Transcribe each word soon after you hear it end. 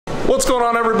What's going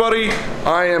on, everybody?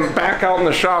 I am back out in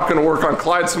the shop, gonna work on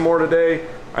Clyde some more today.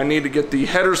 I need to get the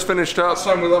headers finished up. Last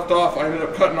time we left off, I ended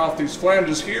up cutting off these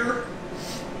flanges here,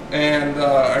 and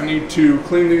I need to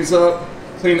clean these up,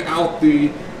 clean out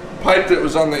the pipe that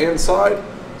was on the inside.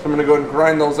 So I'm gonna go ahead and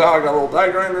grind those out. I got a little die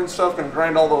grinder and stuff, gonna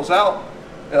grind all those out,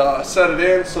 set it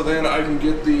in, so then I can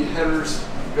get the headers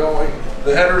going.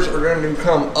 The headers are going to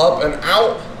come up and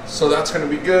out, so that's going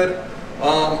to be good.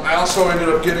 I also ended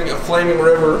up getting a Flaming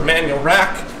River manual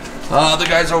rack. The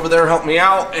guys over there helped me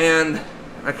out, and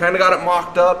I kind of got it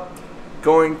mocked up.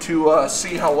 Going to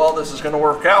see how well this is going to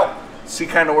work out, see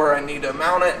kind of where I need to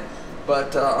mount it.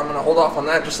 But I'm going to hold off on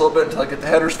that just a little bit until I get the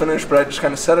headers finished, but I just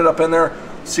kind of set it up in there,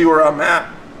 see where I'm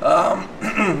at.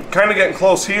 Kind of getting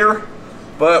close here,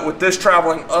 but with this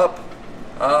traveling up,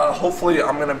 hopefully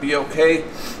I'm going to be okay.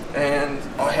 And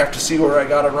I have to see where I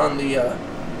got to run the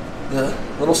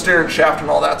little steering shaft and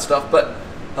all that stuff, but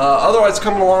otherwise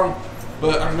coming along.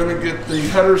 But I'm going to get the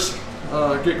headers,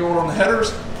 get going on the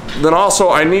headers. Then also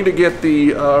I need to get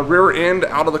the rear end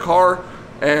out of the car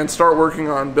and start working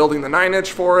on building the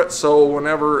 9-inch for it, so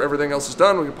whenever everything else is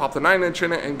done, we can pop the 9-inch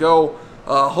in it and go.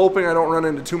 Hoping I don't run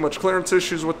into too much clearance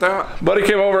issues with that. Buddy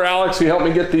came over, Alex, he helped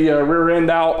me get the rear end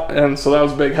out, and so that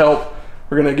was a big help.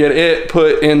 We're gonna get it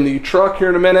put in the truck here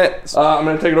in a minute. I'm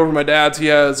gonna take it over to my dad's. He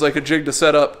has like a jig to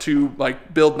set up to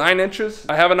like build 9 inches.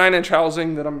 I have a 9-inch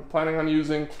housing that I'm planning on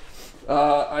using.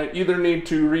 I either need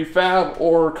to refab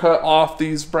or cut off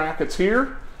these brackets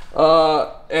here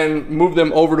and move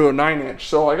them over to a 9-inch.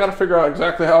 So I gotta figure out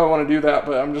exactly how I wanna do that,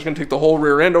 but I'm just gonna take the whole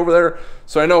rear end over there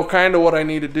so I know kind of what I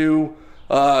need to do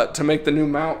to make the new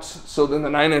mounts. So then the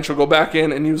 9-inch will go back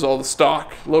in and use all the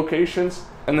stock locations.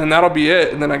 And then that'll be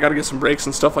it. And then I got to get some brakes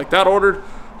and stuff like that ordered.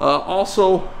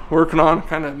 Also working on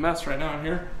kind of a mess right now in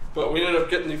here, but we ended up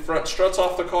getting the front struts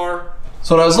off the car.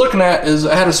 So what I was looking at is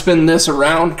I had to spin this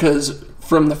around because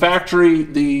from the factory,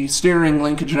 the steering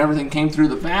linkage and everything came through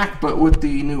the back, but with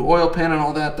the new oil pan and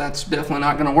all that, that's definitely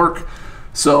not going to work.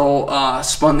 So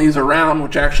spun these around,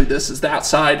 which actually this is that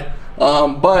side.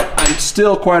 But I'm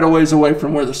still quite a ways away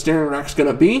from where the steering rack's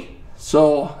going to be.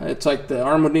 So it's like the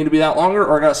arm would need to be that longer,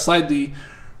 or I got to slide the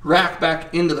rack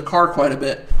back into the car quite a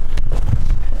bit.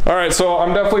 All right, so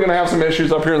I'm definitely gonna have some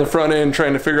issues up here in the front end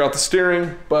trying to figure out the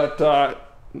steering, but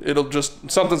it'll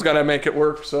just, something's gotta make it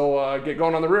work. So get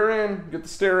going on the rear end, get the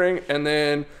steering, and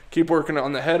then keep working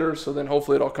on the header, so then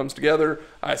hopefully it all comes together.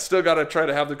 I still gotta try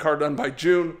to have the car done by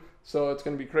June, so it's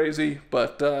gonna be crazy,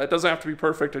 but it doesn't have to be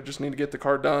perfect. I just need to get the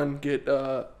car done, get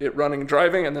it running and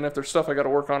driving, and then if there's stuff I gotta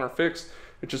work on or fix,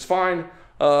 which is fine,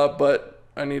 but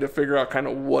I need to figure out kind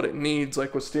of what it needs,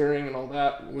 like with steering and all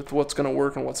that, with what's going to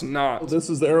work and what's not. This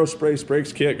is the Aerospace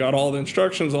brakes kit. Got all the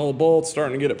instructions, all the bolts,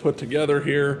 starting to get it put together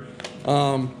here.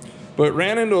 But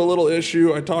ran into a little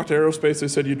issue. I talked to Aerospace. They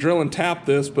said you drill and tap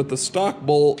this, but the stock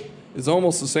bolt is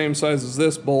almost the same size as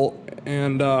this bolt.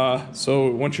 And so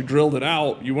once you drilled it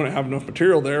out, you wouldn't have enough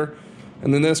material there.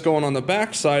 And then this going on the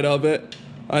back side of it,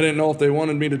 I didn't know if they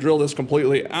wanted me to drill this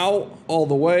completely out all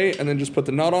the way and then just put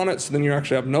the nut on it, so then you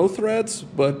actually have no threads,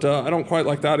 but I don't quite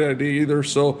like that idea either.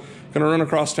 So gonna run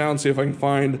across town, see if I can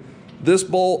find this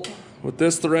bolt with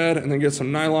this thread and then get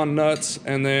some nylon nuts,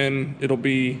 and then it'll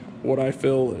be what I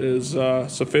feel is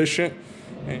sufficient.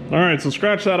 All right, so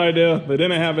scratch that idea. They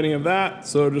didn't have any of that,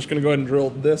 so just gonna go ahead and drill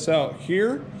this out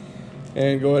here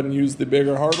and go ahead and use the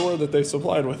bigger hardware that they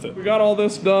supplied with it. We got all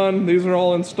this done. These are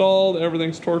all installed.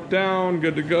 Everything's torqued down,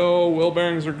 good to go. Wheel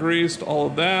bearings are greased, all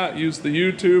of that. Used the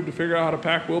YouTube to figure out how to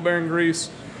pack wheel bearing grease.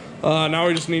 Now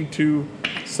we just need to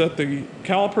set the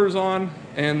calipers on,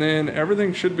 and then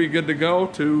everything should be good to go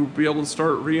to be able to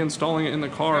start reinstalling it in the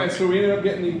car. Okay, so we ended up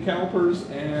getting the calipers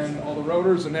and all the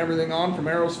rotors and everything on from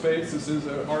Aerospace. This is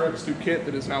a Rx2 kit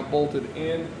that is now bolted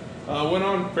in. Went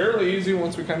on fairly easy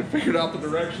once we kind of figured out the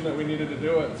direction that we needed to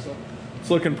do it, so it's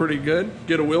looking pretty good.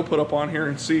 Get a wheel put up on here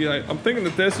and see. I'm thinking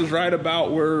that this is right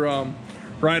about where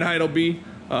ride height will be.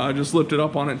 Just lift it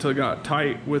up on it until it got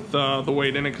tight with the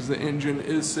weight in it, because the engine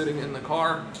is sitting in the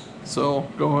car. So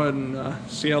go ahead and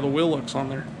see how the wheel looks on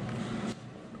there.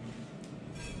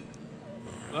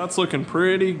 That's looking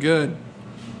pretty good.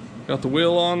 Got the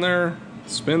wheel on there,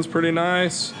 spins pretty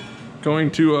nice.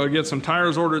 Going to get some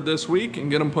tires ordered this week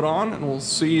and get them put on, and we'll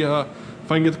see if I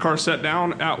can get the car set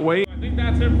down at weight. I think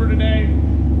that's it for today.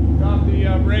 Got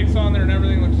the brakes on there and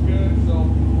everything looks good, so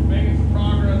making some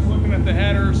progress, looking at the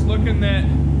headers, looking that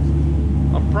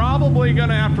I'm probably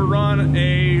gonna have to run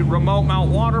a remote mount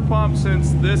water pump,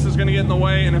 since this is gonna get in the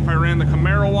way, and if I ran the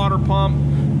Camaro water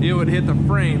pump, it would hit the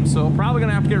frame. So probably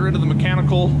gonna have to get rid of the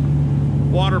mechanical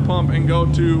water pump and go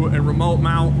to a remote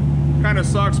mount. Kind of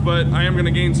sucks, but I am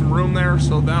gonna gain some room there,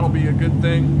 so that'll be a good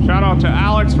thing. Shout out to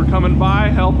Alex for coming by,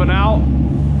 helping out.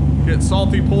 Get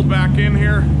Salty pulled back in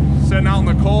here, sitting out in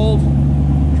the cold,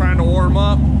 trying to warm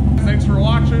up. Thanks for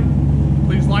watching.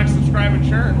 Please like, subscribe, and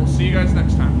share, and we'll see you guys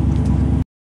next time.